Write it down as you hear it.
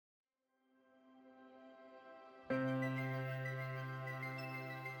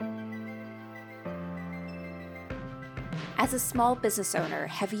As a small business owner,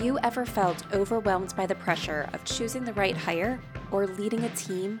 have you ever felt overwhelmed by the pressure of choosing the right hire or leading a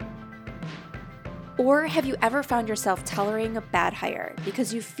team? Or have you ever found yourself tolerating a bad hire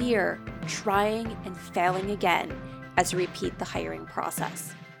because you fear trying and failing again as you repeat the hiring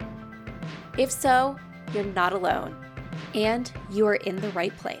process? If so, you're not alone, and you are in the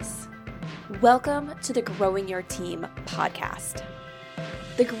right place. Welcome to the Growing Your Team podcast.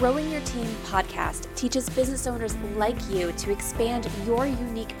 The Growing Your Team podcast teaches business owners like you to expand your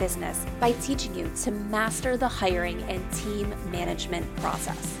unique business by teaching you to master the hiring and team management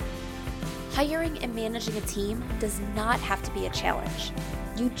process. Hiring and managing a team does not have to be a challenge.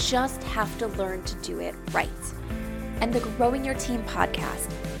 You just have to learn to do it right. And the Growing Your Team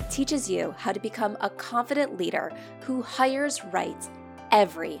podcast teaches you how to become a confident leader who hires right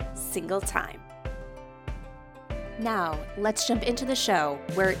every single time. Now, let's jump into the show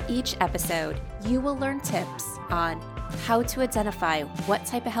where each episode you will learn tips on how to identify what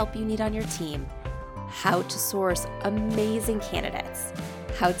type of help you need on your team, how to source amazing candidates,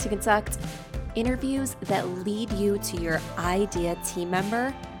 how to conduct interviews that lead you to your ideal team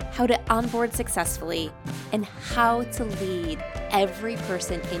member, how to onboard successfully, and how to lead every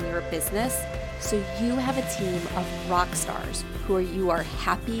person in your business so you have a team of rock stars who you are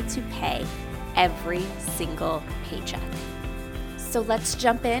happy to pay every single paycheck. So let's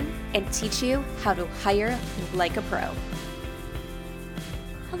jump in and teach you how to hire like a pro.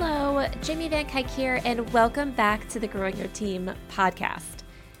 Hello, Jamie Van Kuyk here, and welcome back to the Growing Your Team podcast.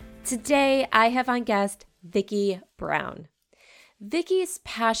 Today, I have on guest Vicky Brown. Vicky's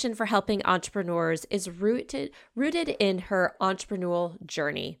passion for helping entrepreneurs is rooted in her entrepreneurial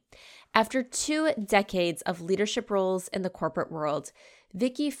journey. After 2 decades of leadership roles in the corporate world,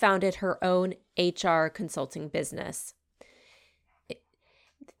 Vicky founded her own HR consulting business.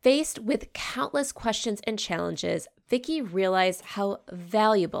 Faced with countless questions and challenges, Vicky realized how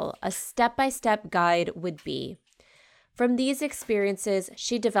valuable a step-by-step guide would be. From these experiences,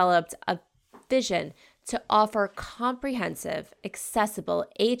 she developed a vision to offer comprehensive, accessible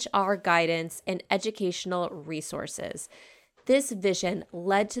HR guidance and educational resources. This vision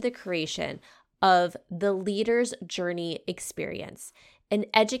led to the creation of the Leader's Journey Experience, an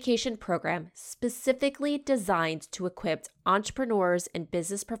education program specifically designed to equip entrepreneurs and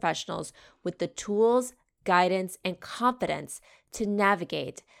business professionals with the tools, guidance, and confidence to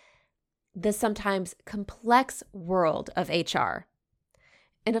navigate the sometimes complex world of HR.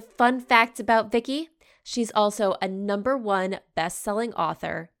 And a fun fact about Vicky, she's also a #1 best-selling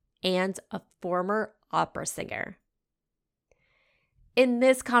author and a former opera singer. In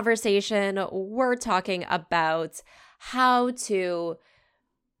this conversation, we're talking about how to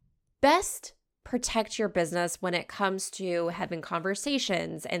best protect your business when it comes to having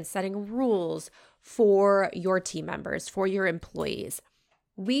conversations and setting rules for your team members, for your employees.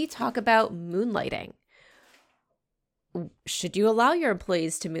 We talk about moonlighting. Should you allow your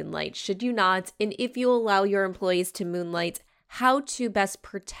employees to moonlight? Should you not? And if you allow your employees to moonlight, how to best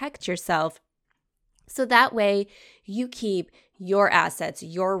protect yourself so that way you keep your assets,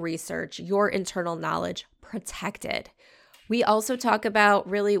 your research, your internal knowledge protected. We also talk about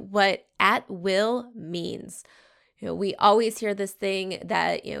really what at will means. We always hear this thing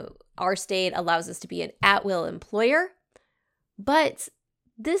that our state allows us to be an at will employer, but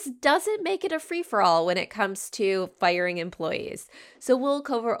this doesn't make it a free-for-all when it comes to firing employees. So we'll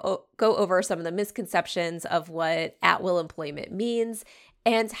go over some of the misconceptions of what at-will employment means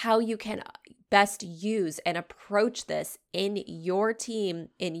and how you can best use and approach this in your team,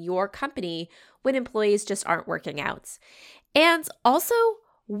 in your company, when employees just aren't working out. And also,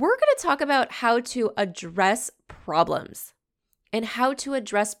 we're going to talk about how to address problems and how to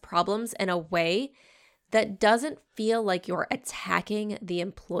address problems in a way that doesn't feel like you're attacking the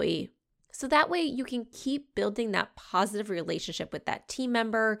employee. So that way you can keep building that positive relationship with that team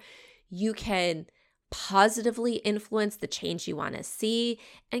member. You can positively influence the change you want to see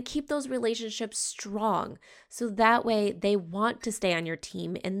and keep those relationships strong. So that way they want to stay on your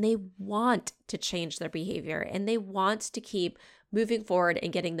team and they want to change their behavior and they want to keep moving forward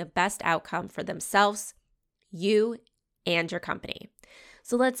and getting the best outcome for themselves, you, and your company.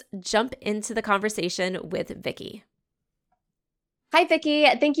 So let's jump into the conversation with Vicky. Hi, Vicky.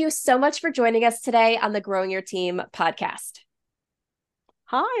 Thank you so much for joining us today on the Growing Your Team podcast.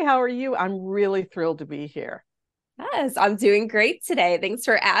 Hi, how are you? I'm really thrilled to be here. Yes, I'm doing great today. Thanks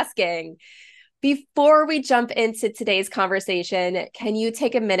for asking. Before we jump into today's conversation, can you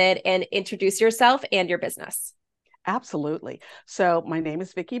take a minute and introduce yourself and your business? Absolutely. So my name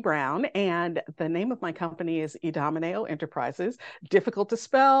is Vicky Brown, and the name of my company is Idomeneo Enterprises. Difficult to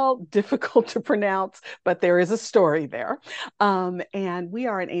spell, difficult to pronounce, but there is a story there. And we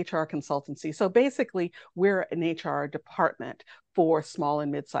are an HR consultancy. So basically, we're an HR department for small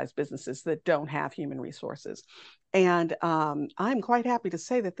and mid-sized businesses that don't have human resources. And I'm quite happy to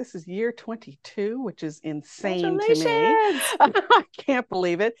say that this is year 22, which is insane to me. Congratulations. I can't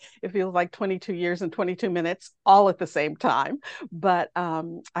believe it. It feels like 22 years and 22 minutes all at the same time. But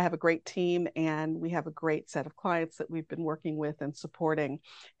I have a great team, and we have a great set of clients that we've been working with and supporting.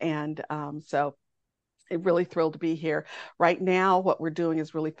 And so I'm really thrilled to be here. Right now, what we're doing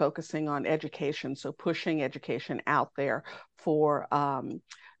is really focusing on education. So pushing education out there for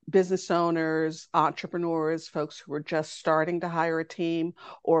business owners, entrepreneurs, folks who are just starting to hire a team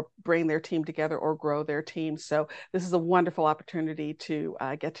or bring their team together or grow their team. So this is a wonderful opportunity to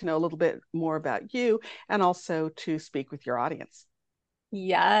get to know a little bit more about you and also to speak with your audience.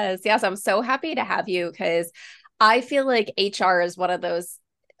 Yes, yes, I'm so happy to have you because I feel like HR is one of those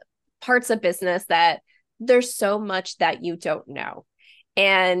parts of business that there's so much that you don't know.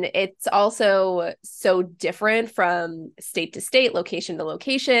 And it's also so different from state to state, location to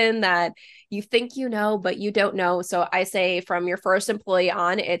location that you think you know, but you don't know. So I say from your first employee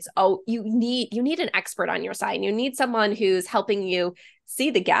on, it's you need an expert on your side. You need someone who's helping you see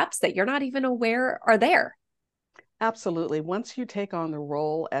the gaps that you're not even aware are there. Absolutely. Once you take on the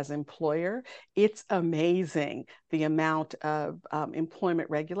role as employer, it's amazing the amount of employment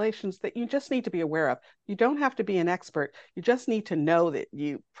regulations that you just need to be aware of. You don't have to be an expert. You just need to know that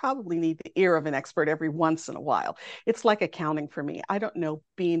you probably need the ear of an expert every once in a while. It's like accounting for me. I don't know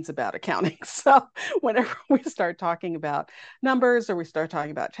beans about accounting. So whenever we start talking about numbers or we start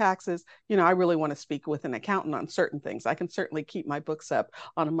talking about taxes, I really want to speak with an accountant on certain things. I can certainly keep my books up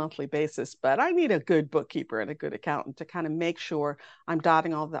on a monthly basis, but I need a good bookkeeper and a good accountant to kind of make sure I'm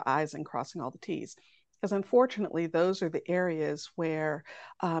dotting all the I's and crossing all the T's. Because unfortunately, those are the areas where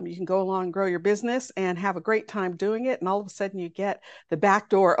you can go along and grow your business and have a great time doing it. And all of a sudden, you get the back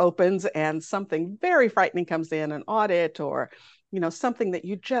door opens and something very frightening comes in, an audit or something that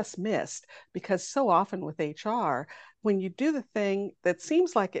you just missed. Because so often with HR, when you do the thing that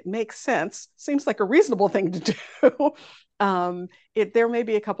seems like it makes sense, seems like a reasonable thing to do, there may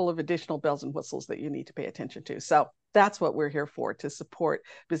be a couple of additional bells and whistles that you need to pay attention to. So that's what we're here for, to support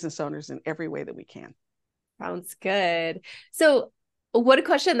business owners in every way that we can. Sounds good. So, what a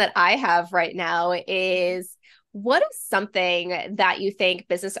question that I have right now is what is something that you think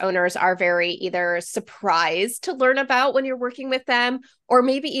business owners are very either surprised to learn about when you're working with them, or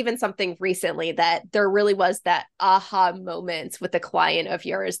maybe even something recently that there really was that aha moments with a client of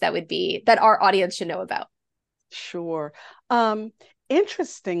yours that our audience should know about? Sure.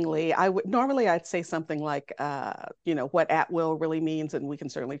 Interestingly, I'd say something like, what at will really means, and we can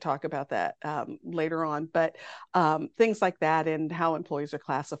certainly talk about that later on. But things like that and how employees are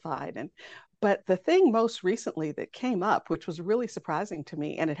classified, but the thing most recently that came up, which was really surprising to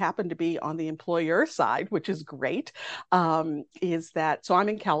me, and it happened to be on the employer side, which is great, is that so I'm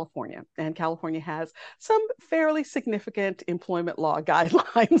in California, and California has some fairly significant employment law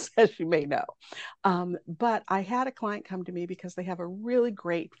guidelines, as you may know. But I had a client come to me because they have a really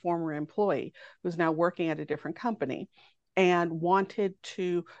great former employee who's now working at a different company and wanted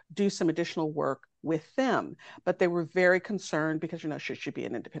to do some additional work with them. But they were very concerned because, should she be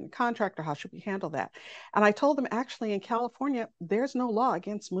an independent contractor? How should we handle that? And I told them, actually, in California, there's no law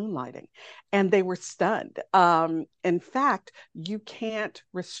against moonlighting. And they were stunned. In fact, you can't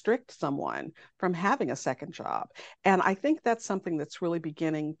restrict someone from having a second job. And I think that's something that's really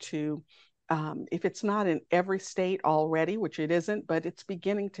beginning to if it's not in every state already, which it isn't, but it's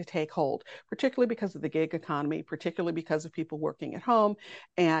beginning to take hold, particularly because of the gig economy, particularly because of people working at home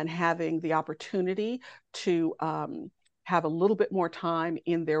and having the opportunity to have a little bit more time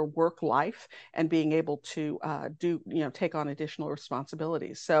in their work life and being able to take on additional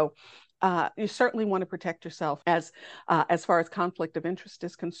responsibilities. So you certainly want to protect yourself as far as conflict of interest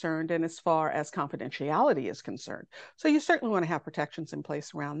is concerned and as far as confidentiality is concerned. So you certainly want to have protections in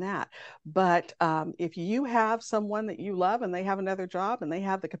place around that. But if you have someone that you love and they have another job and they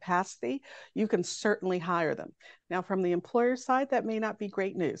have the capacity, you can certainly hire them. Now, from the employer side, that may not be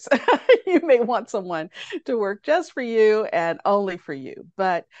great news. You may want someone to work just for you and only for you.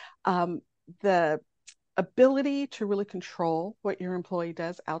 But the ability to really control what your employee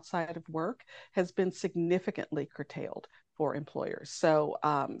does outside of work has been significantly curtailed for employers. So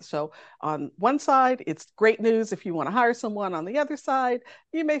on one side, it's great news if you want to hire someone. On the other side,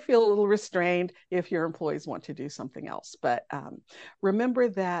 you may feel a little restrained if your employees want to do something else. But remember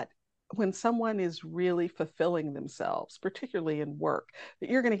that when someone is really fulfilling themselves, particularly in work, that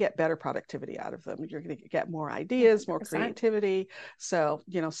you're going to get better productivity out of them. You're going to get more ideas, more 100%. creativity. So,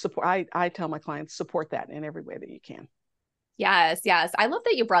 support, I tell my clients, support that in every way that you can. Yes, yes. I love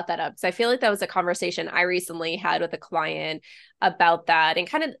that you brought that up because I feel like that was a conversation I recently had with a client about that. And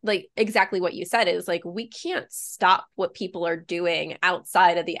kind of like exactly what you said is like, we can't stop what people are doing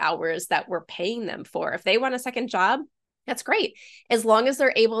outside of the hours that we're paying them for. If they want a second job, that's great. As long as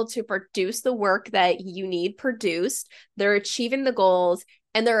they're able to produce the work that you need produced, they're achieving the goals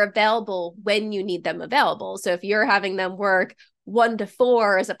and they're available when you need them available. So if you're having them work 1 to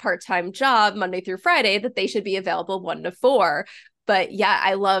 4 as a part-time job Monday through Friday, that they should be available 1 to 4. But yeah,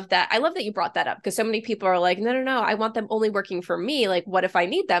 I love that. I love that you brought that up because so many people are like, no, no, no, I want them only working for me. Like, what if I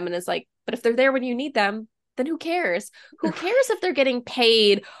need them? And it's like, but if they're there when you need them, then who cares? Who cares if they're getting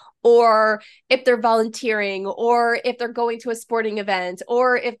paid or if they're volunteering or if they're going to a sporting event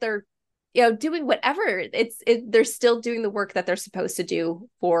or if they're doing whatever. They're still doing the work that they're supposed to do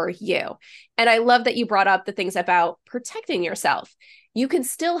for you. And I love that you brought up the things about protecting yourself. You can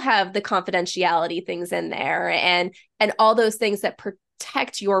still have the confidentiality things in there and all those things that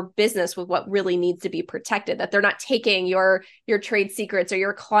protect your business with what really needs to be protected, that they're not taking your trade secrets or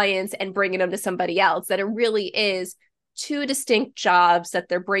your clients and bringing them to somebody else, that it really is two distinct jobs that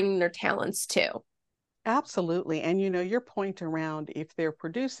they're bringing their talents to. Absolutely. And your point around if they're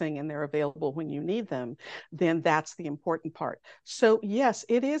producing and they're available when you need them, then that's the important part. So, yes,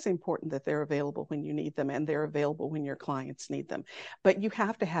 it is important that they're available when you need them and they're available when your clients need them. But you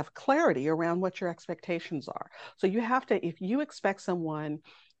have to have clarity around what your expectations are. So, you have to, if you expect someone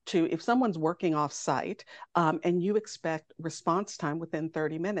if someone's working off site and you expect response time within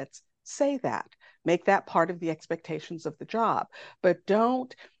 30 minutes, say that. Make that part of the expectations of the job. But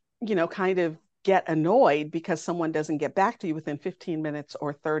don't, kind of get annoyed because someone doesn't get back to you within 15 minutes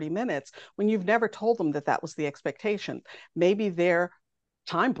or 30 minutes when you've never told them that that was the expectation. Maybe they're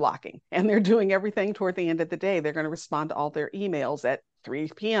time blocking and they're doing everything toward the end of the day. They're going to respond to all their emails at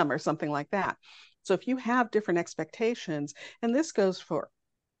 3 p.m. or something like that. So if you have different expectations, and this goes for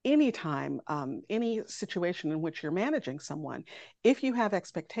anytime, any situation in which you're managing someone, if you have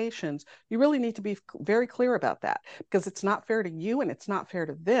expectations, you really need to be very clear about that because it's not fair to you and it's not fair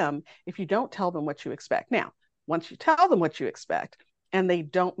to them if you don't tell them what you expect. Now, once you tell them what you expect and they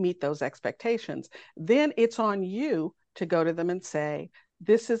don't meet those expectations, then it's on you to go to them and say,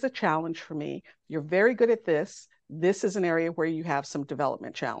 this is a challenge for me. You're very good at this. This is an area where you have some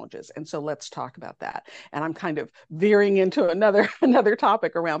development challenges. And so let's talk about that. And I'm kind of veering into another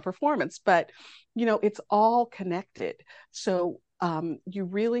topic around performance, but it's all connected. So you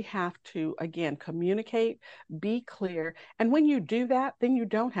really have to, again, communicate, be clear. And when you do that, then you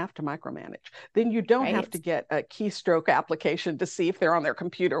don't have to micromanage. Then you don't have Right. to get a keystroke application to see if they're on their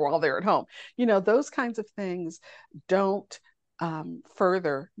computer while they're at home. Those kinds of things don't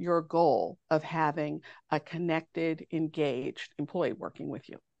further your goal of having a connected, engaged employee working with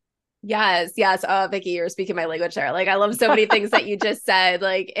you. Yes, yes. Vicky, you're speaking my language there. Like, I love so many things that you just said.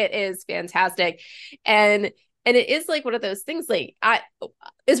 Like, it is fantastic. And it is like one of those things, like,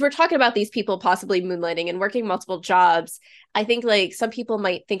 as we're talking about these people possibly moonlighting and working multiple jobs, I think like some people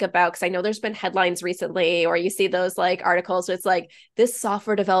might think about, because I know there's been headlines recently, or you see those like articles where it's like this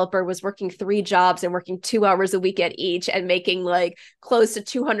software developer was working 3 jobs and working 2 hours a week at each and making like close to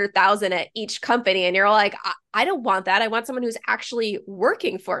 200,000 at each company. And you're like, I don't want that. I want someone who's actually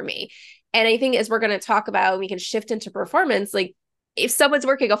working for me. And I think as we're going to talk about, we can shift into performance, like if someone's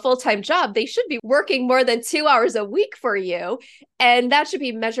working a full-time job, they should be working more than 2 hours a week for you. And that should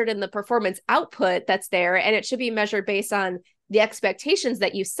be measured in the performance output that's there. And it should be measured based on the expectations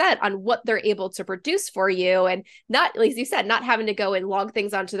that you set on what they're able to produce for you. And not, like you said, not having to go and log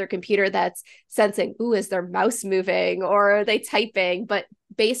things onto their computer that's sensing, ooh, is their mouse moving or are they typing, but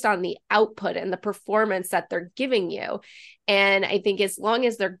based on the output and the performance that they're giving you. And I think as long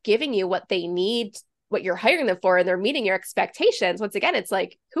as they're giving you what they need, what you're hiring them for, and they're meeting your expectations, once again, it's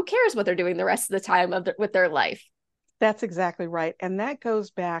like, who cares what they're doing the rest of the time with their life? That's exactly right. And that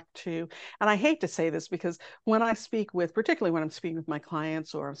goes back to, and I hate to say this because when I speak with, particularly when I'm speaking with my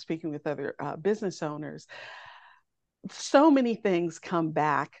clients or I'm speaking with other business owners, so many things come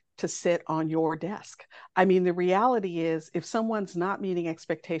back to sit on your desk. I mean, the reality is if someone's not meeting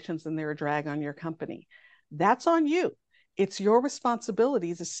expectations and they're a drag on your company, that's on you. It's your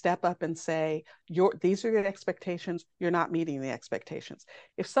responsibility to step up and say, these are the expectations, you're not meeting the expectations.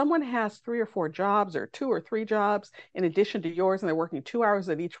 If someone has 3 or 4 jobs or 2 or 3 jobs in addition to yours and they're working 2 hours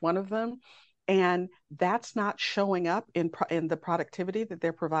at each one of them, and that's not showing up in the productivity that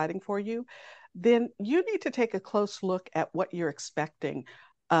they're providing for you, then you need to take a close look at what you're expecting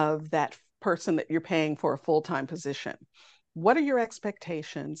of that person that you're paying for a full-time position. What are your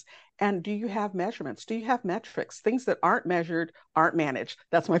expectations? And do you have measurements? Do you have metrics? Things that aren't measured aren't managed.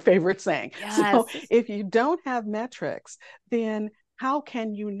 That's my favorite saying. So Yes. if you don't have metrics, then how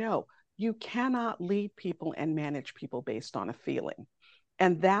can you know? You cannot lead people and manage people based on a feeling.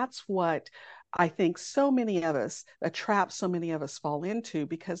 And that's what I think so many of us, a trap so many of us fall into,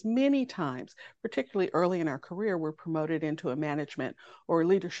 because many times, particularly early in our career, we're promoted into a management or a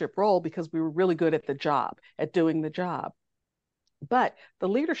leadership role because we were really good at the job, at doing the job. But the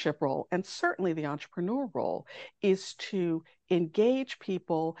leadership role, and certainly the entrepreneur role, is to engage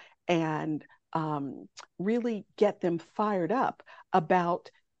people and really get them fired up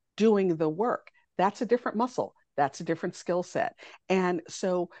about doing the work. That's a different muscle. That's a different skill set. And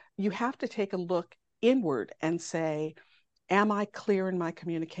so you have to take a look inward and say, am I clear in my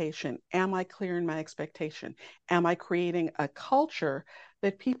communication? Am I clear in my expectation? Am I creating a culture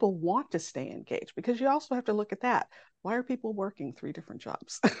that people want to stay engaged? Because you also have to look at that. Why are people working 3 different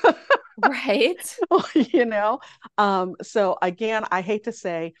jobs? Right. you know so again, I hate to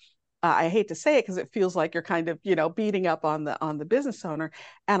say it because it feels like you're kind of, beating up on the business owner.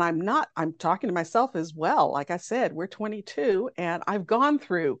 And I'm not. I'm talking to myself as well. Like I said, we're 22 and I've gone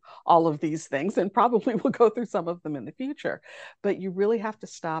through all of these things and probably will go through some of them in the future. But you really have to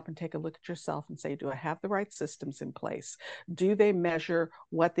stop and take a look at yourself and say, do I have the right systems in place? Do they measure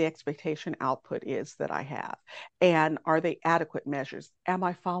what the expectation output is that I have? And are they adequate measures? Am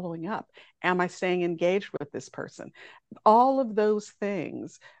I following up? Am I staying engaged with this person? All of those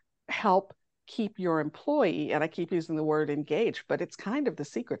things help keep your employee, and I keep using the word engaged, but it's kind of the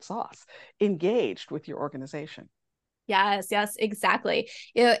secret sauce, engaged with your organization. Yes, yes, exactly.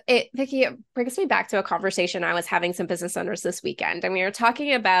 Vicky, it brings me back to a conversation I was having some business owners this weekend, and we were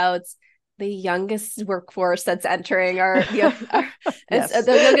talking about the youngest workforce that's entering Yes.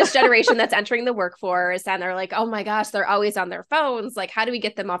 the youngest generation that's entering the workforce, and they're like, oh my gosh, they're always on their phones. Like, how do we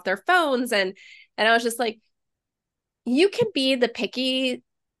get them off their phones? And I was just like, you can be the picky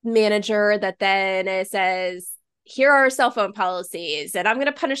manager that then says, here are cell phone policies and I'm going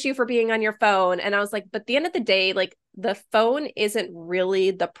to punish you for being on your phone. And I was like, but at the end of the day, like the phone isn't really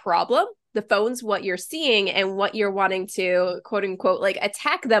the problem. The phone's what you're seeing and what you're wanting to quote unquote, like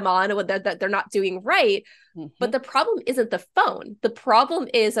attack them on what that they're not doing right. Mm-hmm. But the problem isn't the phone. The problem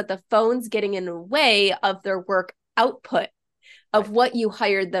is that the phone's getting in the way of their work output, of Right. what you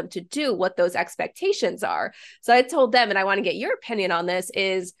hired them to do, what those expectations are. So I told them, and I want to get your opinion on this,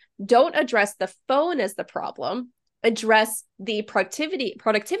 is don't address the phone as the problem, address the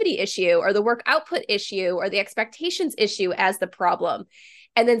productivity issue or the work output issue or the expectations issue as the problem.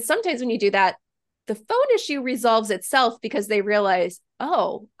 And then sometimes when you do that, the phone issue resolves itself because they realize,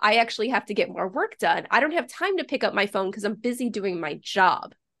 oh, I actually have to get more work done. I don't have time to pick up my phone because I'm busy doing my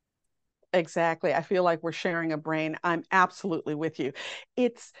job. Exactly. I feel like we're sharing a brain. I'm absolutely with you.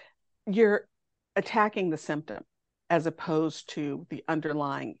 It's You're attacking the symptom as opposed to the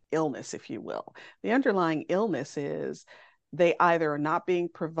underlying illness, if you will. The underlying illness is they either are not being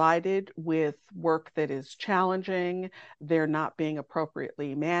provided with work that is challenging, they're not being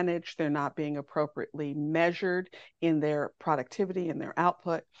appropriately managed, they're not being appropriately measured in their productivity and their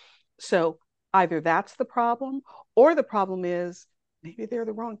output. So either that's the problem, or the problem is maybe they're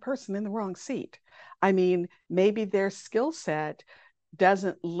the wrong person in the wrong seat. I mean, maybe their skill set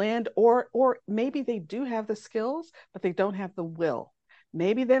doesn't lend, or maybe they do have the skills but they don't have the will.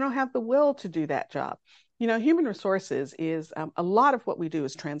 Maybe they don't have the will to do that job. Human resources is a lot of what we do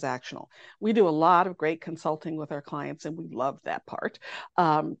is transactional. We do a lot of great consulting with our clients and we love that part.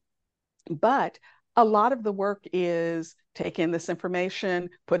 But a lot of the work is take in this information,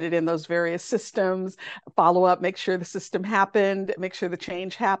 put it in those various systems, follow up, make sure the system happened, make sure the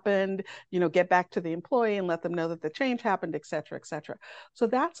change happened, get back to the employee and let them know that the change happened, et cetera, et cetera. So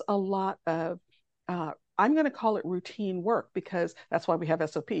that's a lot of, I'm going to call it routine work, because that's why we have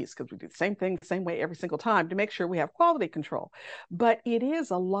SOPs, because we do the same thing the same way every single time to make sure we have quality control. But it is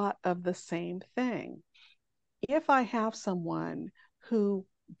a lot of the same thing. If I have someone who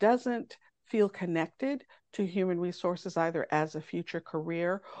doesn't feel connected to human resources either as a future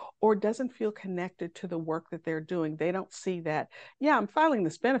career or doesn't feel connected to the work that they're doing, they don't see that, yeah, I'm filing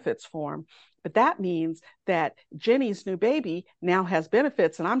this benefits form, but that means that Jenny's new baby now has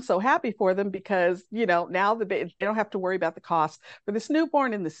benefits and I'm so happy for them because, now they don't have to worry about the cost for this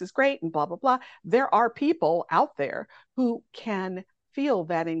newborn and this is great and blah, blah, blah. There are people out there who can feel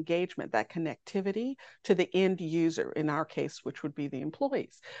that engagement, that connectivity to the end user, in our case, which would be the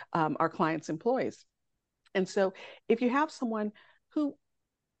employees, our clients' employees. And so if you have someone who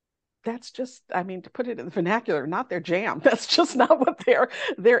that's just, I mean, to put it in the vernacular, not their jam. That's just not what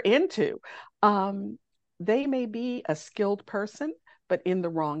they're into. Um, they may be a skilled person, but in the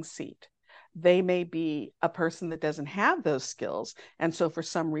wrong seat. They may be a person that doesn't have those skills. And so for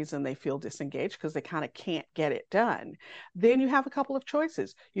some reason they feel disengaged because they kind of can't get it done. Then you have a couple of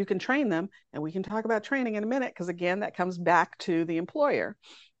choices. You can train them, and we can talk about training in a minute, because again, that comes back to the employer.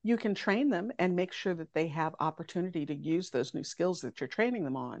 You can train them and make sure that they have opportunity to use those new skills that you're training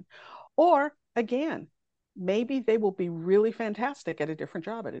them on. Or again, maybe they will be really fantastic at a different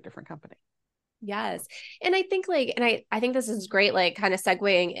job at a different company. Yes. And I think I think this is great, like kind of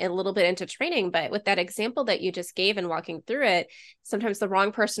segueing a little bit into training, but with that example that you just gave and walking through it, sometimes the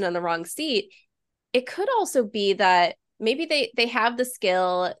wrong person in the wrong seat, it could also be that maybe they have the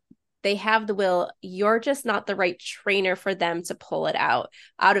skill, they have the will, you're just not the right trainer for them to pull it out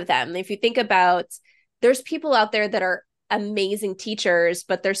of them. If you think about, there's people out there that are amazing teachers,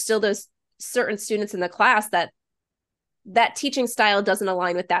 but there's still those certain students in the class that teaching style doesn't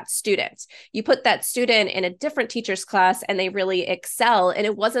align with that student. You put that student in a different teacher's class and they really excel. And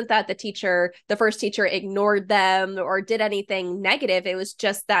it wasn't that the first teacher ignored them or did anything negative. It was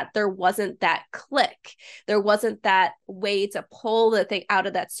just that there wasn't that click. There wasn't that way to pull the thing out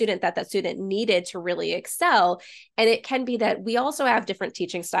of that student that student needed to really excel. And it can be that we also have different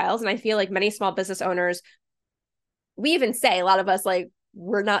teaching styles. And I feel like many small business owners, we even say, a lot of us, like,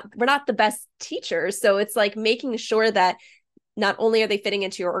 we're not the best teachers. So it's like making sure that not only are they fitting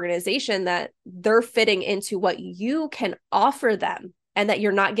into your organization, that they're fitting into what you can offer them, and that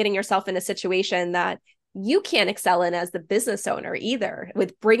you're not getting yourself in a situation that you can't excel in as the business owner either,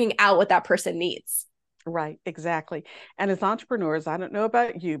 with bringing out what that person needs. Right, exactly. And as entrepreneurs, I don't know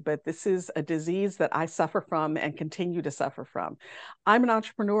about you, but this is a disease that I suffer from and continue to suffer from. I'm an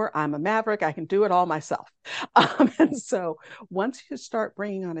entrepreneur, I'm a maverick, I can do it all myself. And so once you start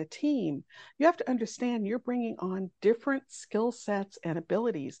bringing on a team, you have to understand you're bringing on different skill sets and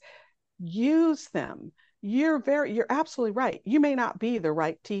abilities. Use them. You're absolutely right. You may not be the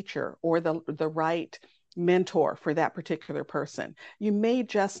right teacher or the right mentor for that particular person. You may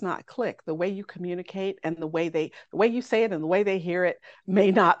just not click. The way you communicate and the way you say it and the way they hear it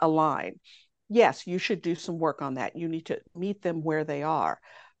may not align. Yes, you should do some work on that. You need to meet them where they are.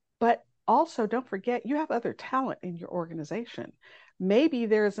 But also, don't forget, you have other talent in your organization. Maybe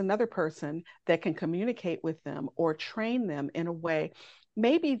there's another person that can communicate with them or train them in a way.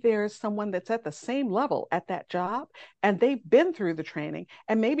 Maybe there's someone that's at the same level at that job and they've been through the training,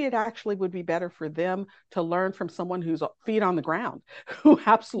 and maybe it actually would be better for them to learn from someone who's feet on the ground, who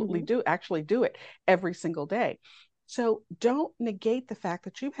absolutely do it every single day. So don't negate the fact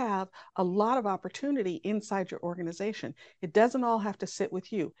that you have a lot of opportunity inside your organization. It doesn't all have to sit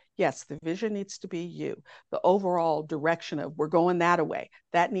with you. Yes, the vision needs to be you. The overall direction of we're going that way,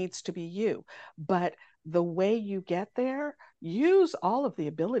 that needs to be you. But the way you get there, use all of the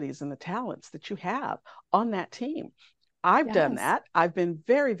abilities and the talents that you have on that team. I've done that. I've been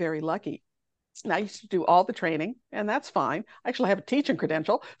very, very lucky. And I used to do all the training, and that's fine. I actually have a teaching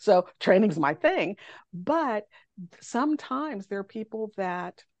credential, so training's my thing. But sometimes there are people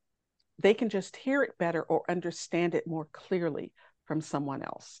that they can just hear it better or understand it more clearly from someone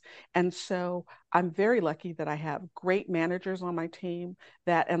else. And so I'm very lucky that I have great managers on my team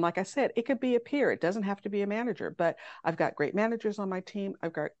and like I said, it could be a peer. It doesn't have to be a manager, but I've got great managers on my team.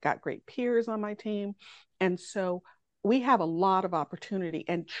 I've got great peers on my team. And so we have a lot of opportunity,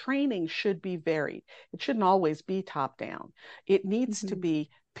 and training should be varied. It shouldn't always be top down. It needs to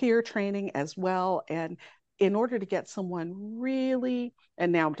be peer training as well. And in order to get someone really,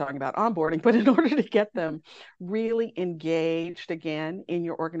 and now I'm talking about onboarding, but in order to get them really engaged again in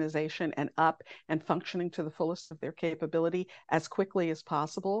your organization and up and functioning to the fullest of their capability as quickly as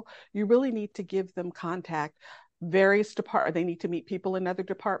possible, you really need to give them contact. They need to meet people in other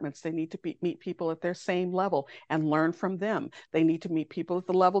departments. They need to meet people at their same level and learn from them. They need to meet people at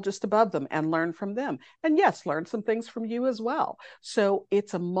the level just above them and learn from them. And yes, learn some things from you as well. So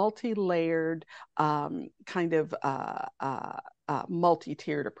it's a multi-layered kind of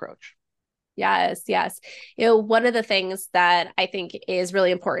multi-tiered approach. Yes, yes. One of the things that I think is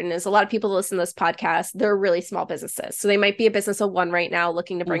really important is a lot of people listen to this podcast, they're really small businesses. So they might be a business of one right now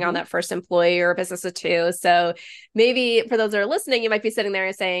looking to bring on that first employee, or a business of two. So maybe for those that are listening, you might be sitting there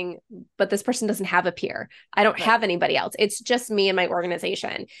and saying, but this person doesn't have a peer. I don't have anybody else. It's just me and my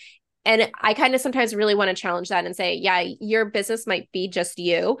organization. And I kind of sometimes really want to challenge that and say, yeah, your business might be just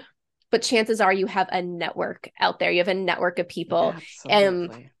you, but chances are you have a network out there. You have a network of people.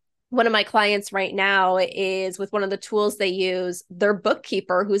 Absolutely. one of my clients right now is with one of the tools they use, their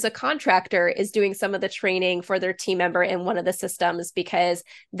bookkeeper, who's a contractor, is doing some of the training for their team member in one of the systems because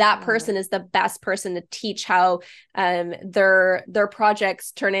that Love person it. is the best person to teach how their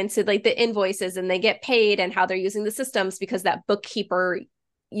projects turn into like the invoices and they get paid and how they're using the systems because that bookkeeper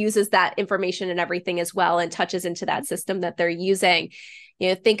uses that information and everything as well and touches into that system that they're using.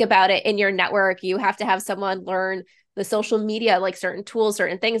 Think about it in your network. You have to have someone learn the social media, like certain tools,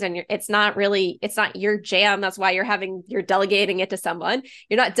 certain things, and it's not your jam. That's why you're delegating it to someone.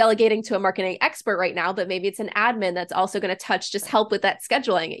 You're not delegating to a marketing expert right now, but maybe it's an admin that's also going to just help with that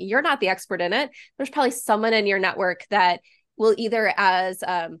scheduling. You're not the expert in it. There's probably someone in your network that will either as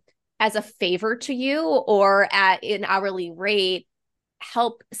a favor to you or at an hourly rate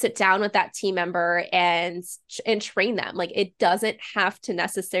help sit down with that team member and train them. Like it doesn't have to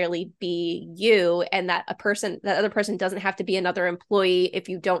necessarily be you, and that other person doesn't have to be another employee if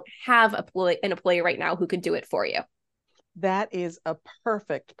you don't have an employee right now who could do it for you. That is a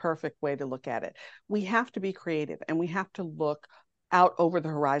perfect way to look at it. We have to be creative and we have to look out over the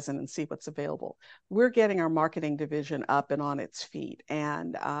horizon and see what's available. We're getting our marketing division up and on its feet.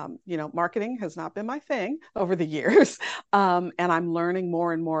 And, marketing has not been my thing over the years. And I'm learning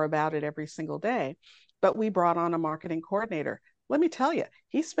more and more about it every single day. But we brought on a marketing coordinator. Let me tell you,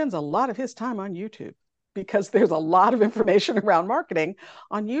 he spends a lot of his time on YouTube because there's a lot of information around marketing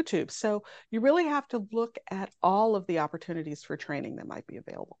on YouTube. So you really have to look at all of the opportunities for training that might be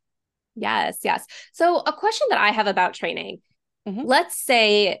available. Yes, yes. So a question that I have about training, Mm-hmm. let's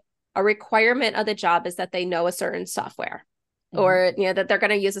say a requirement of the job is that they know a certain software Mm-hmm. or that they're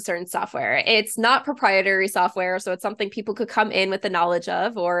going to use a certain software. It's not proprietary software, so it's something people could come in with the knowledge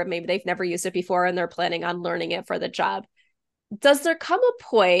of, or maybe they've never used it before and they're planning on learning it for the job. Does there come a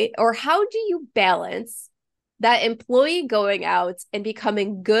point, or how do you balance that employee going out and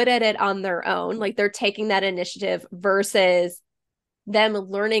becoming good at it on their own, like they're taking that initiative versus them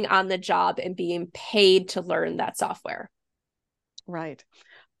learning on the job and being paid to learn that software? Right.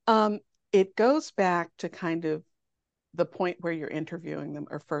 Um, it goes back to kind of the point where you're interviewing them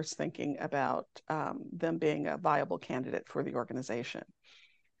or first thinking about them being a viable candidate for the organization.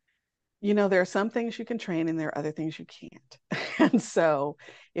 There are some things you can train and there are other things you can't. And so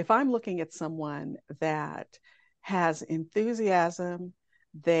if I'm looking at someone that has enthusiasm,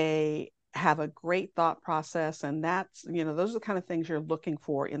 they have a great thought process, and those are the kind of things you're looking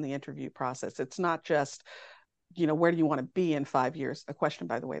for in the interview process. It's not just, where do you want to be in 5 years? A question,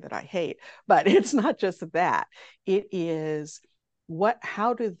 by the way, that I hate, but it's not just that. It is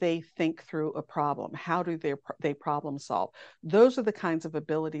how do they think through a problem? How do they problem solve? Those are the kinds of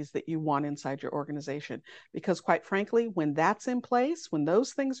abilities that you want inside your organization. Because quite frankly, when that's in place, when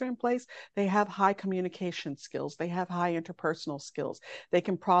those things are in place, they have high communication skills. They have high interpersonal skills. They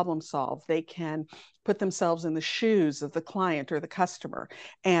can problem solve. They can put themselves in the shoes of the client or the customer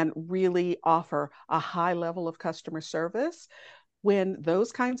and really offer a high level of customer service. When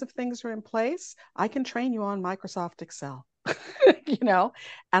those kinds of things are in place, I can train you on Microsoft Excel.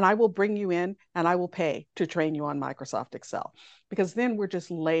 And I will bring you in and I will pay to train you on Microsoft Excel, because then we're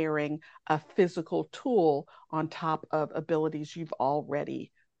just layering a physical tool on top of abilities you've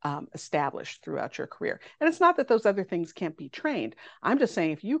already established throughout your career. And it's not that those other things can't be trained. I'm just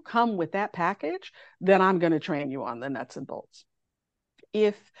saying if you come with that package, then I'm going to train you on the nuts and bolts.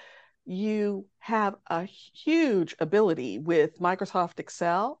 If you have a huge ability with Microsoft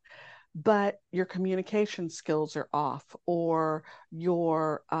Excel, but your communication skills are off, or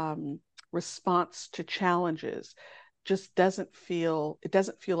your response to challenges just doesn't feel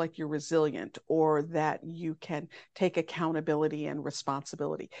like you're resilient or that you can take accountability and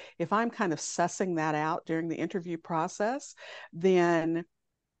responsibility. If I'm kind of sussing that out during the interview process, then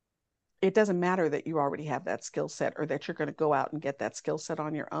it doesn't matter that you already have that skill set or that you're going to go out and get that skill set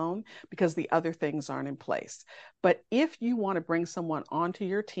on your own, because the other things aren't in place. But if you want to bring someone onto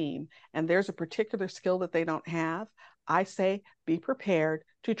your team and there's a particular skill that they don't have, I say be prepared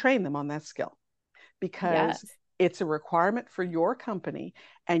to train them on that skill, because Yes. it's a requirement for your company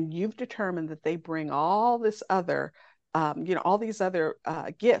and you've determined that they bring all this other all these other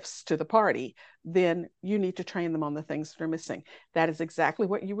gifts to the party. Then you need to train them on the things that are missing. That is exactly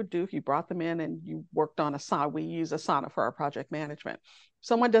what you would do if you brought them in and you worked on Asana. We use Asana for our project management. If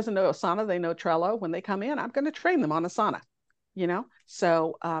someone doesn't know Asana, they know Trello. When they come in, I'm going to train them on Asana.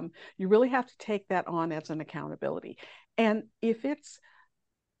 So you really have to take that on as an accountability. And if it's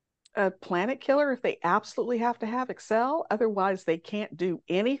a planet killer, if they absolutely have to have Excel, otherwise they can't do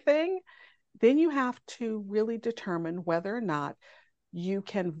anything, then you have to really determine whether or not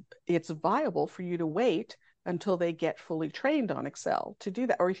it's viable for you to wait until they get fully trained on Excel to do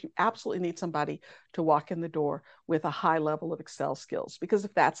that. Or if you absolutely need somebody to walk in the door with a high level of Excel skills. Because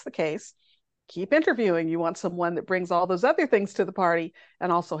if that's the case, keep interviewing. You want someone that brings all those other things to the party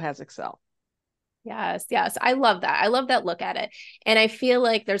and also has Excel. Yes, yes. I love that. I love that look at it. And I feel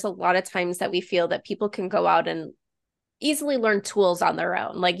like there's a lot of times that we feel that people can go out and easily learn tools on their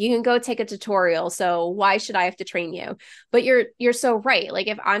own. Like you can go take a tutorial, so why should I have to train you? But you're so right. Like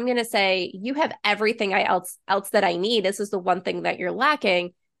if I'm going to say you have everything else that I need, this is the one thing that you're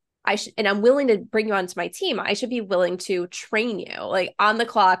lacking, and I'm willing to bring you onto my team, I should be willing to train you, like on the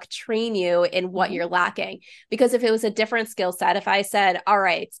clock, train you in what you're lacking. Because if it was a different skill set, if I said, all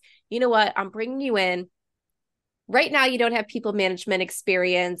right, you know what, I'm bringing you in right now, you don't have people management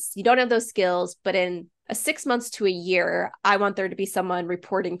experience, you don't have those skills, but in 6 months to a year, I want there to be someone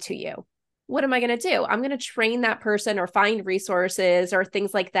reporting to you. What am I going to do? I'm going to train that person or find resources or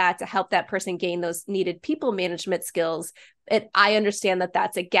things like that to help that person gain those needed people management skills. And I understand that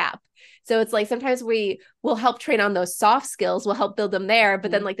that's a gap. So it's like sometimes we will help train on those soft skills, we'll help build them there.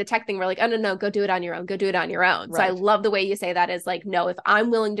 But then like the tech thing, we're like, oh, no, go do it on your own. Go do it on your own. Right. So I love the way you say that is like, no, if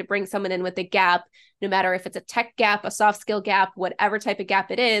I'm willing to bring someone in with a gap, no matter if it's a tech gap, a soft skill gap, whatever type of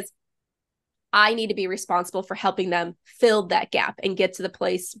gap it is, I need to be responsible for helping them fill that gap and get to the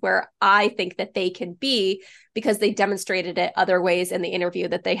place where I think that they can be because they demonstrated it other ways in the interview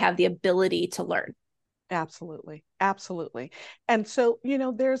that they have the ability to learn. Absolutely. Absolutely. And so,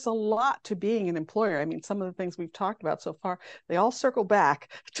 there's a lot to being an employer. I mean, some of the things we've talked about so far, they all circle back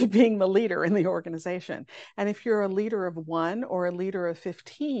to being the leader in the organization. And if you're a leader of 1 or a leader of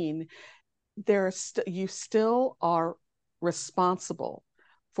 15, you still are responsible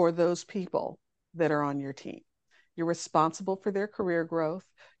for those people that are on your team. You're responsible for their career growth.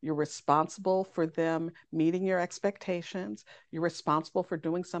 You're responsible for them meeting your expectations. You're responsible for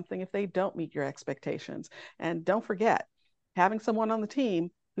doing something if they don't meet your expectations. And don't forget, having someone on the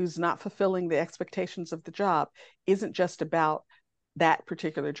team who's not fulfilling the expectations of the job isn't just about that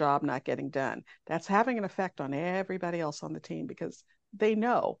particular job not getting done. That's having an effect on everybody else on the team because they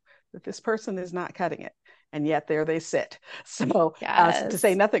know that this person is not cutting it. And yet there they sit. So to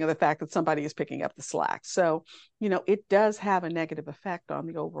say nothing of the fact that somebody is picking up the slack. So, it does have a negative effect on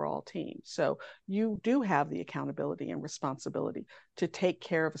the overall team. So you do have the accountability and responsibility to take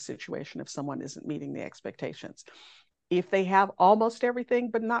care of a situation if someone isn't meeting the expectations. If they have almost everything,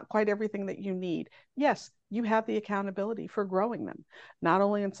 but not quite everything that you need, yes, you have the accountability for growing them, not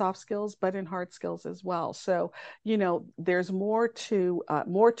only in soft skills, but in hard skills as well. So, there's more to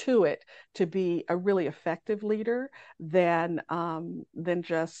it to be a really effective leader than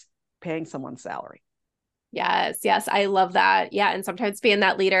just paying someone's salary. Yes, yes, I love that. Yeah, and sometimes being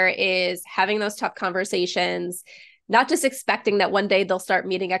that leader is having those tough conversations, not just expecting that one day they'll start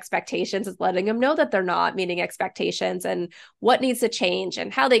meeting expectations, is letting them know that they're not meeting expectations and what needs to change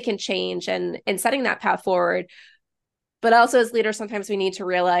and how they can change and setting that path forward. But also as leaders, sometimes we need to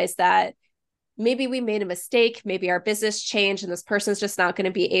realize that maybe we made a mistake, maybe our business changed and this person's just not going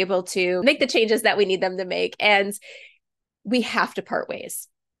to be able to make the changes that we need them to make. And we have to part ways.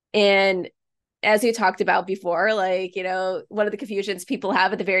 And as you talked about before, like, one of the confusions people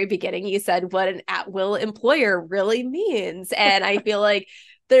have at the very beginning, you said what an at-will employer really means. And I feel like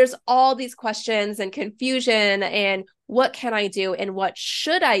there's all these questions and confusion and what can I do and what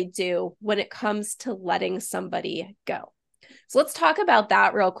should I do when it comes to letting somebody go? So let's talk about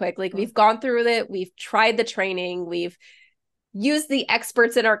that real quick. Like we've gone through it, we've tried the training, we've use the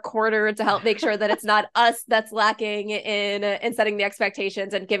experts in our corner to help make sure that it's not us that's lacking in setting the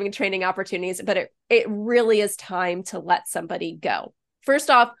expectations and giving training opportunities, but it really is time to let somebody go. First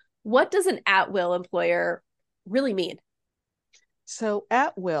off, what does an at-will employer really mean? So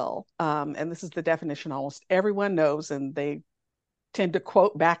at will, and this is the definition almost everyone knows, and they tend to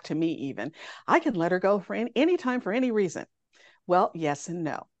quote back to me even, I can let her go for any time for any reason. Well, yes and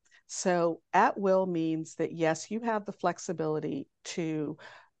no. So at will means that, yes, you have the flexibility to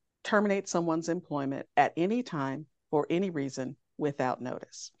terminate someone's employment at any time for any reason without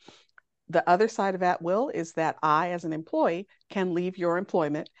notice. The other side of at will is that I, as an employee, can leave your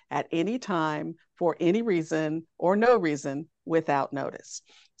employment at any time for any reason or no reason without notice.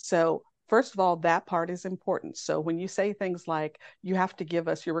 So first of all, that part is important. So when you say things like you're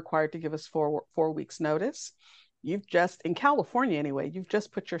required to give us four weeks notice, in California anyway, you've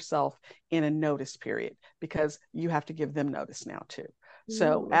just put yourself in a notice period because you have to give them notice now too. Ooh.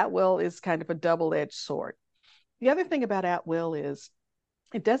 So at will is kind of a double-edged sword. The other thing about at will is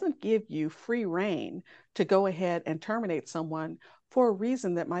it doesn't give you free rein to go ahead and terminate someone for a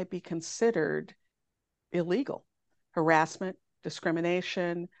reason that might be considered illegal, harassment,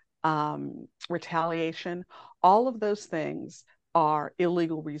 discrimination, retaliation, all of those things are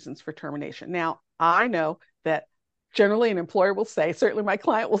illegal reasons for termination. Now, I know that generally an employer will say, certainly my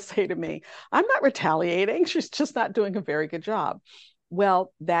client will say to me, I'm not retaliating. She's just not doing a very good job.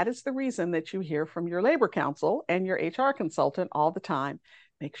 Well, that is the reason that you hear from your labor counsel and your HR consultant all the time.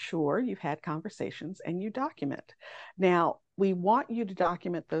 Make sure you've had conversations and you document. Now, we want you to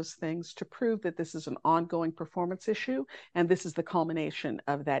document those things to prove that this is an ongoing performance issue, and this is the culmination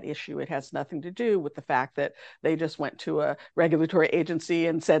of that issue. It has nothing to do with the fact that they just went to a regulatory agency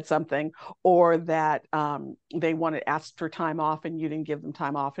and said something, or that they wanted asked for time off and you didn't give them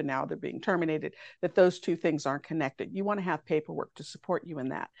time off and now they're being terminated, that those two things aren't connected. You want to have paperwork to support you in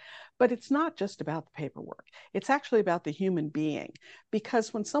that. But it's not just about the paperwork. It's actually about the human being,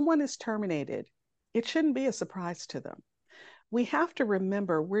 because when someone is terminated, it shouldn't be a surprise to them. We have to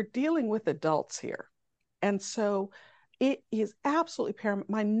remember we're dealing with adults here. And so it is absolutely paramount.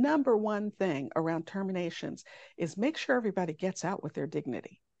 My number one thing around terminations is make sure everybody gets out with their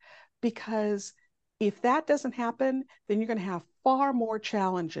dignity. Because if that doesn't happen, then you're going to have far more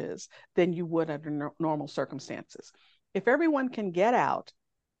challenges than you would under normal circumstances. If everyone can get out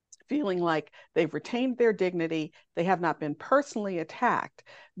feeling like they've retained their dignity, they have not been personally attacked,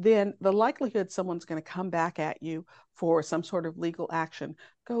 then the likelihood someone's going to come back at you for some sort of legal action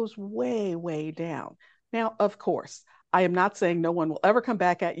goes way, way down. Now, of course, I am not saying no one will ever come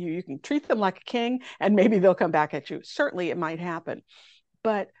back at you. You can treat them like a king and maybe they'll come back at you. Certainly it might happen.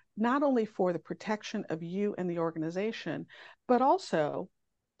 But not only for the protection of you and the organization, but also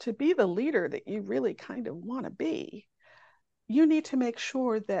to be the leader that you really kind of want to be, you need to make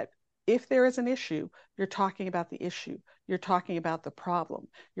sure that if there is an issue, you're talking about the issue. You're talking about the problem.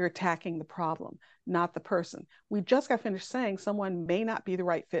 You're attacking the problem, not the person. We just got finished saying someone may not be the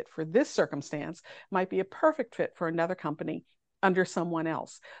right fit for this circumstance, might be a perfect fit for another company under someone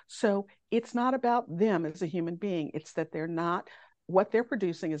else. So it's not about them as a human being. It's that what they're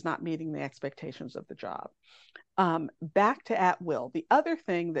producing is not meeting the expectations of the job. Back to at will. The other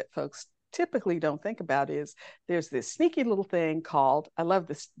thing that folks typically don't think about is there's this sneaky little thing called, I love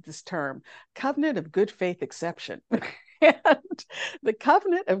this term, covenant of good faith exception. And the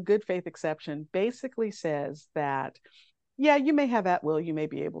covenant of good faith exception basically says that, yeah, you may have at will, you may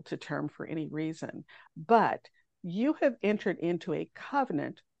be able to term for any reason, but you have entered into a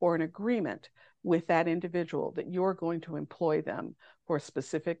covenant or an agreement with that individual that you're going to employ them for a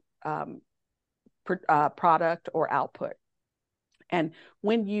specific product or output. And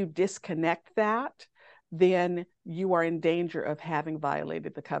when you disconnect that, then you are in danger of having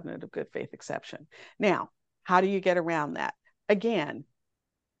violated the covenant of good faith exception. Now, how do you get around that? Again,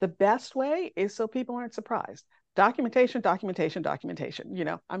 the best way is so people aren't surprised. Documentation, documentation, documentation. You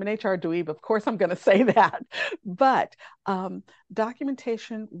know, I'm an HR dweeb, of course I'm going to say that. But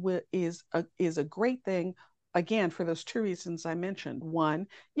documentation is a great thing, again, for those two reasons I mentioned. One,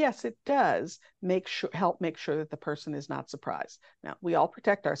 yes, it does help make sure that the person is not surprised. Now, we all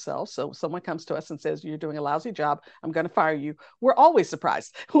protect ourselves. So if someone comes to us and says, you're doing a lousy job, I'm going to fire you, we're always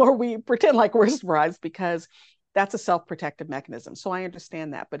surprised, or we pretend like we're surprised, because that's a self-protective mechanism. So I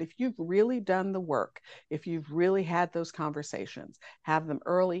understand that. But if you've really done the work, if you've really had those conversations, have them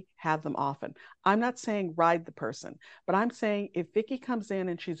early, have them often. I'm not saying ride the person, but I'm saying if Vicky comes in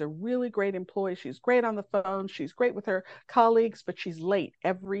and she's a really great employee, she's great on the phone, she's great with her colleagues, but she's late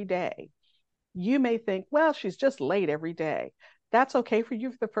every day, you may think, well, she's just late every day. That's okay for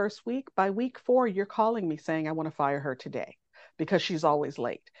you for the first week. By week 4, you're calling me saying, I want to fire her today because she's always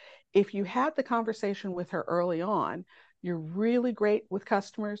late. If you had the conversation with her early on, you're really great with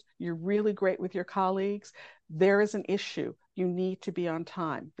customers, you're really great with your colleagues, there is an issue, you need to be on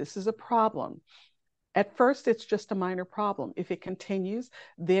time. This is a problem. At first, it's just a minor problem. If it continues,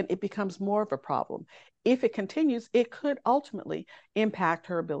 then it becomes more of a problem. If it continues, it could ultimately impact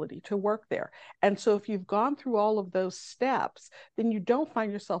her ability to work there. And so if you've gone through all of those steps, then you don't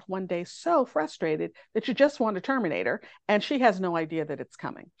find yourself one day so frustrated that you just want to terminate her and she has no idea that it's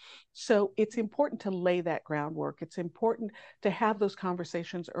coming. So it's important to lay that groundwork. It's important to have those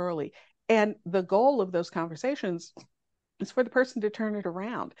conversations early. And the goal of those conversations is for the person to turn it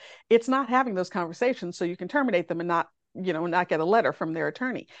around. It's not having those conversations so you can terminate them and not get a letter from their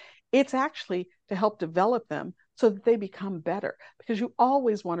attorney. It's actually to help develop them so that they become better, because you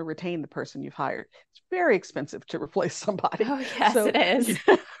always want to retain the person you've hired. It's very expensive to replace somebody. Oh, yes, it is.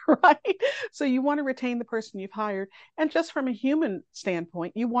 Right? So you want to retain the person you've hired. And just from a human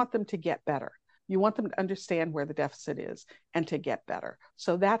standpoint, you want them to get better. You want them to understand where the deficit is and to get better.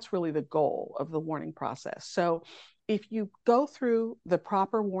 So that's really the goal of the warning process. So if you go through the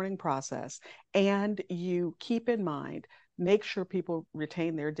proper warning process and you keep in mind make sure people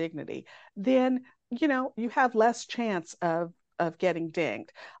retain their dignity, then, you have less chance of getting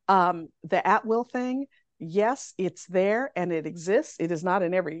dinged. The at will thing, yes, it's there and it exists. It is not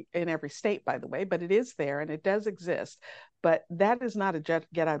in every state, by the way, but it is there and it does exist. But that is not a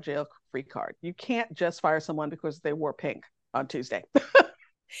get out of jail free card. You can't just fire someone because they wore pink on Tuesday.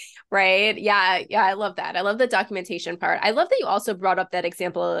 Right. Yeah. Yeah. I love that. I love the documentation part. I love that you also brought up that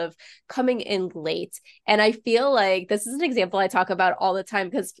example of coming in late. And I feel like this is an example I talk about all the time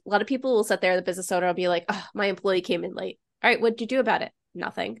because a lot of people will sit there, the business owner will be like, oh, my employee came in late. All right. What'd you do about it?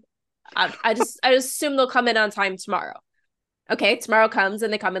 Nothing. I assume they'll come in on time tomorrow. Okay. Tomorrow comes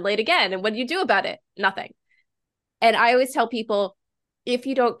and they come in late again. And what do you do about it? Nothing. And I always tell people, if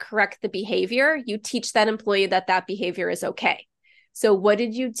you don't correct the behavior, you teach that employee that that behavior is okay. So what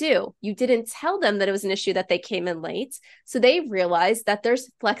did you do? You didn't tell them that it was an issue that they came in late. So they realized that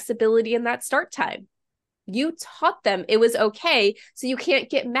there's flexibility in that start time. You taught them it was okay. So you can't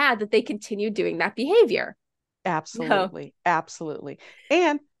get mad that they continue doing that behavior. Absolutely. Absolutely.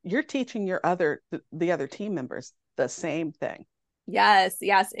 And you're teaching the other team members the same thing. Yes,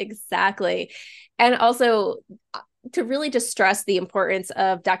 yes, exactly. And also to really just stress the importance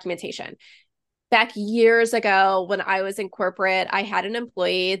of documentation. Back years ago, when I was in corporate, I had an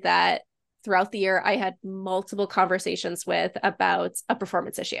employee that throughout the year I had multiple conversations with about a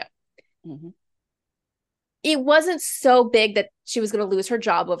performance issue. Mm-hmm. It wasn't so big that she was going to lose her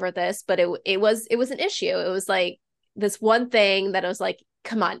job over this, but it was an issue. It was like this one thing that I was like,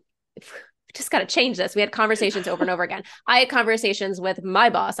 come on, we just got to change this. We had conversations over and over again. I had conversations with my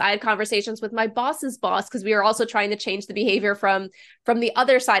boss. I had conversations with my boss's boss because we were also trying to change the behavior from the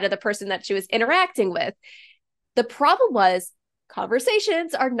other side of the person that she was interacting with. The problem was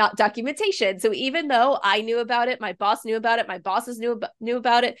conversations are not documentation. So even though I knew about it, my boss knew about it, my bosses knew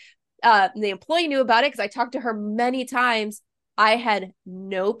about it, the employee knew about it because I talked to her many times, I had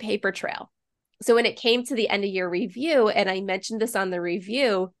no paper trail. So when it came to the end of year review, and I mentioned this on the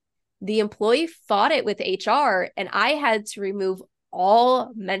review, the employee fought it with HR and I had to remove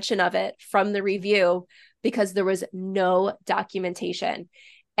all mention of it from the review because there was no documentation.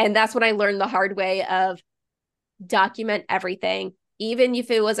 And that's when I learned the hard way of document everything, even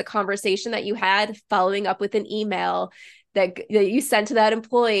if it was a conversation that you had, following up with an email that you sent to that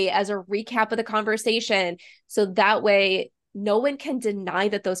employee as a recap of the conversation. So that way, no one can deny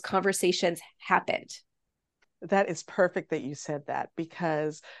that those conversations happened. That is perfect that you said that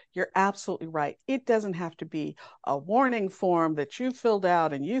because you're absolutely right. It doesn't have to be a warning form that you filled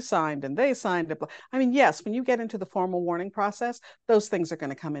out and you signed and they signed it. I mean, yes, when you get into the formal warning process, those things are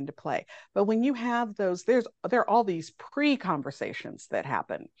going to come into play. But when you have those, there are all these pre-conversations that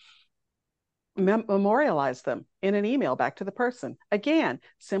happen. Memorialize them in an email back to the person. Again,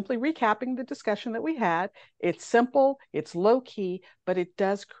 simply recapping the discussion that we had. It's simple, it's low key, but it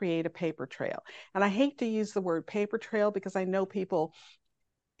does create a paper trail. And I hate to use the word paper trail because I know people,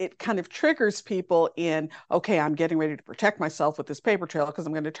 it kind of triggers people in, okay, I'm getting ready to protect myself with this paper trail because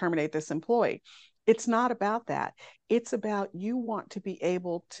I'm going to terminate this employee. It's not about that. It's about you want to be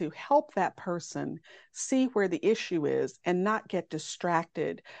able to help that person see where the issue is and not get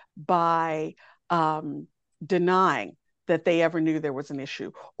distracted by denying that they ever knew there was an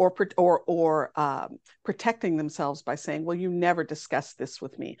issue, or protecting themselves by saying, well, you never discussed this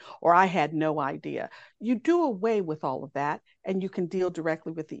with me, or I had no idea. You do away with all of that and you can deal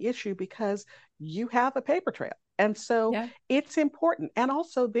directly with the issue because you have a paper trail. And so it's important. And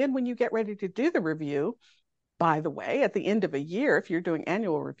also then when you get ready to do the review, by the way, at the end of a year, if you're doing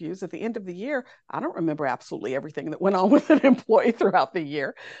annual reviews, at the end of the year, I don't remember absolutely everything that went on with an employee throughout the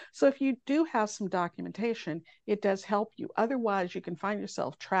year. So if you do have some documentation, it does help you. Otherwise, you can find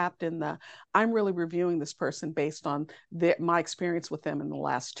yourself trapped in I'm really reviewing this person based on my experience with them in the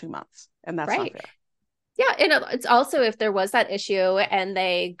last 2 months. And that's not fair. Yeah. And it's also if there was that issue and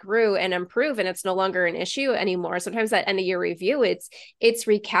they grew and improved and it's no longer an issue anymore. Sometimes that end of year review, it's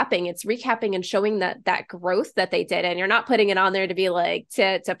recapping and showing that growth that they did. And you're not putting it on there to be like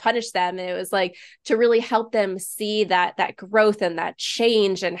to punish them. It was like to really help them see that growth and that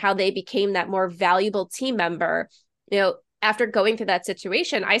change and how they became that more valuable team member. After going through that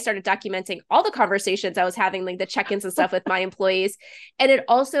situation, I started documenting all the conversations I was having, like the check-ins and stuff with my employees. And it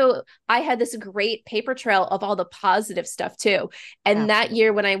also, I had this great paper trail of all the positive stuff too. And Absolutely. That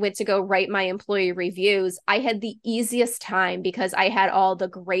year when I went to go write my employee reviews, I had the easiest time because I had all the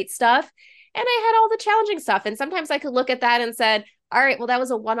great stuff and I had all the challenging stuff. And sometimes I could look at that and said, all right, well, that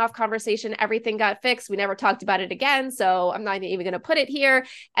was a one-off conversation. Everything got fixed. We never talked about it again. So I'm not even going to put it here.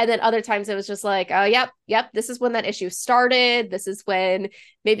 And then other times it was just like, oh, yep. This is when that issue started. This is when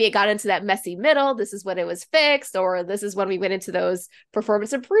maybe it got into that messy middle. This is when it was fixed, or this is when we went into those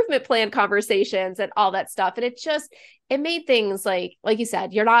performance improvement plan conversations and all that stuff. And it made things like you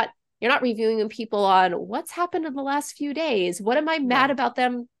said, you're not reviewing people on what's happened in the last few days. What am I mad about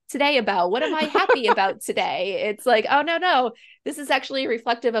them today about? What am I happy about today? It's like, oh, no. This is actually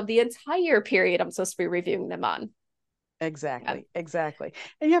reflective of the entire period I'm supposed to be reviewing them on. Exactly. And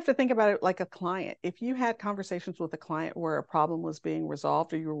you have to think about it like a client. If you had conversations with a client where a problem was being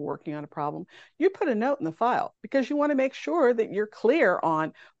resolved or you were working on a problem, you put a note in the file because you want to make sure that you're clear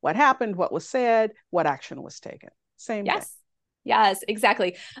on what happened, what was said, what action was taken. Same thing. Yes,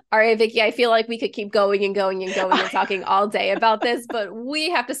 exactly. All right, Vicky, I feel like we could keep going and talking all day about this, but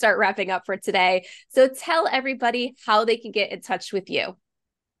we have to start wrapping up for today. So tell everybody how they can get in touch with you.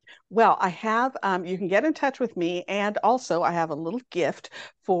 Well, I have, you can get in touch with me, and also I have a little gift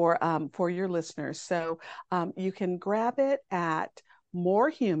for your listeners. So you can grab it at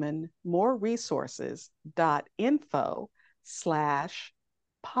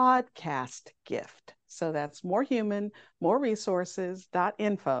morehuman.info/podcast gift. So that's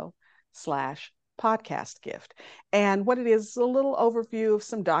morehuman.info/podcast gift. And what it is a little overview of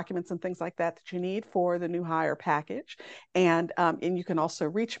some documents and things like that you need for the new hire package. And you can also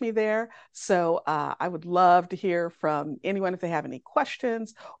reach me there. So I would love to hear from anyone if they have any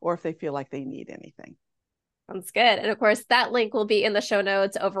questions or if they feel like they need anything. Sounds good. And of course, that link will be in the show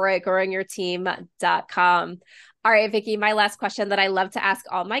notes over at growingyourteam.com. All right, Vicky, my last question that I love to ask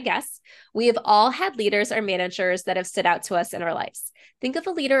all my guests. We have all had leaders or managers that have stood out to us in our lives. Think of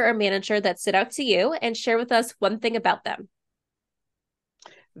a leader or manager that stood out to you and share with us one thing about them.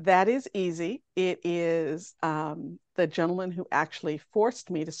 That is easy. It is the gentleman who actually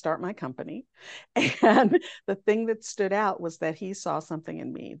forced me to start my company. And the thing that stood out was that he saw something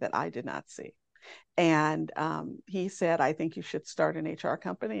in me that I did not see. And he said, I think you should start an HR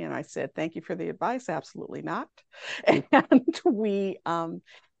company. And I said, thank you for the advice. Absolutely not. And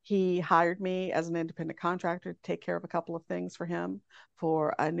he hired me as an independent contractor to take care of a couple of things for him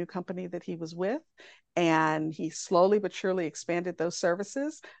for a new company that he was with. And he slowly but surely expanded those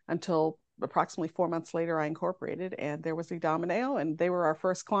services until approximately 4 months later, I incorporated, and there was Idomeneo, and they were our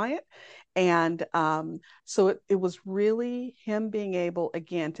first client. And so it was really him being able,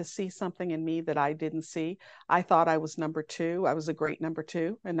 again, to see something in me that I didn't see. I thought I was number two. I was a great number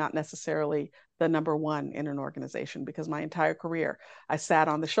two and not necessarily the number one in an organization, because my entire career, I sat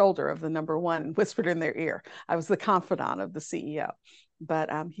on the shoulder of the number one and whispered in their ear. I was the confidant of the CEO.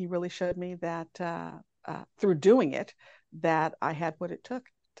 But he really showed me that through doing it, that I had what it took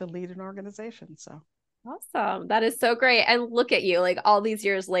to lead an organization. So awesome. That is so great. And look at you, like all these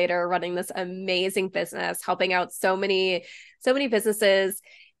years later, running this amazing business, helping out so many businesses,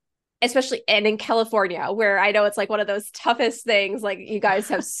 especially and in California, where I know it's like one of those toughest things. Like you guys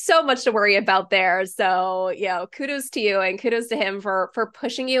have so much to worry about there. So, kudos to you and kudos to him for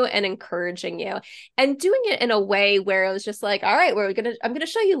pushing you and encouraging you and doing it in a way where it was just like, all right, I'm going to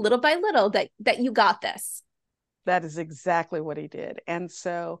show you little by little that you got this. That is exactly what he did. And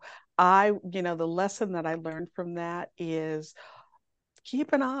so the lesson that I learned from that is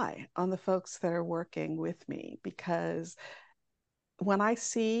keep an eye on the folks that are working with me, because when I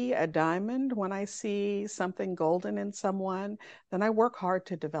see a diamond, when I see something golden in someone, then I work hard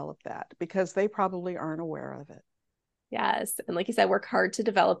to develop that because they probably aren't aware of it. Yes. And like you said, work hard to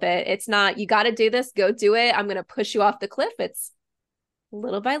develop it. It's not, you got to do this, go do it. I'm going to push you off the cliff. It's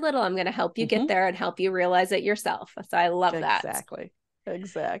little by little, I'm going to help you get there and help you realize it yourself. So I love that.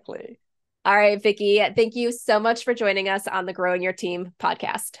 Exactly. All right, Vicky, thank you so much for joining us on the Growing Your Team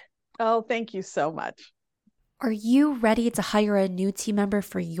podcast. Oh, thank you so much. Are you ready to hire a new team member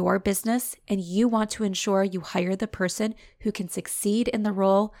for your business and you want to ensure you hire the person who can succeed in the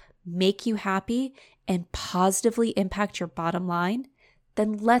role, make you happy, and positively impact your bottom line?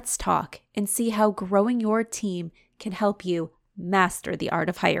 Then let's talk and see how growing your team can help you master the art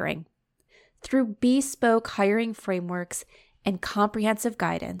of hiring. Through bespoke hiring frameworks and comprehensive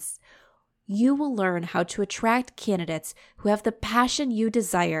guidance, you will learn how to attract candidates who have the passion you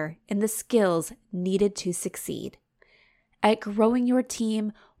desire and the skills needed to succeed. At Growing Your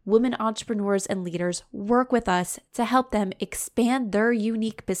Team, women entrepreneurs and leaders work with us to help them expand their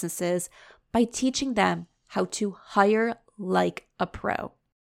unique businesses by teaching them how to hire like a pro.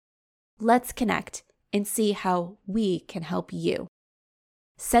 Let's connect and see how we can help you.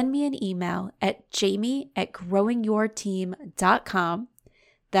 Send me an email at jamie@growingyourteam.com.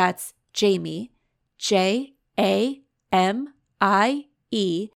 That's Jamie, JAMIE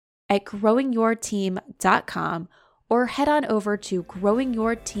IE@growingyourteam.com, or head on over to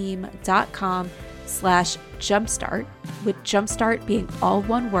growingyourteam.com/jumpstart, with jumpstart being all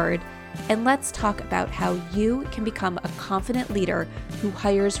one word, and let's talk about how you can become a confident leader who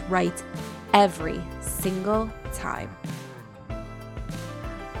hires right every single time.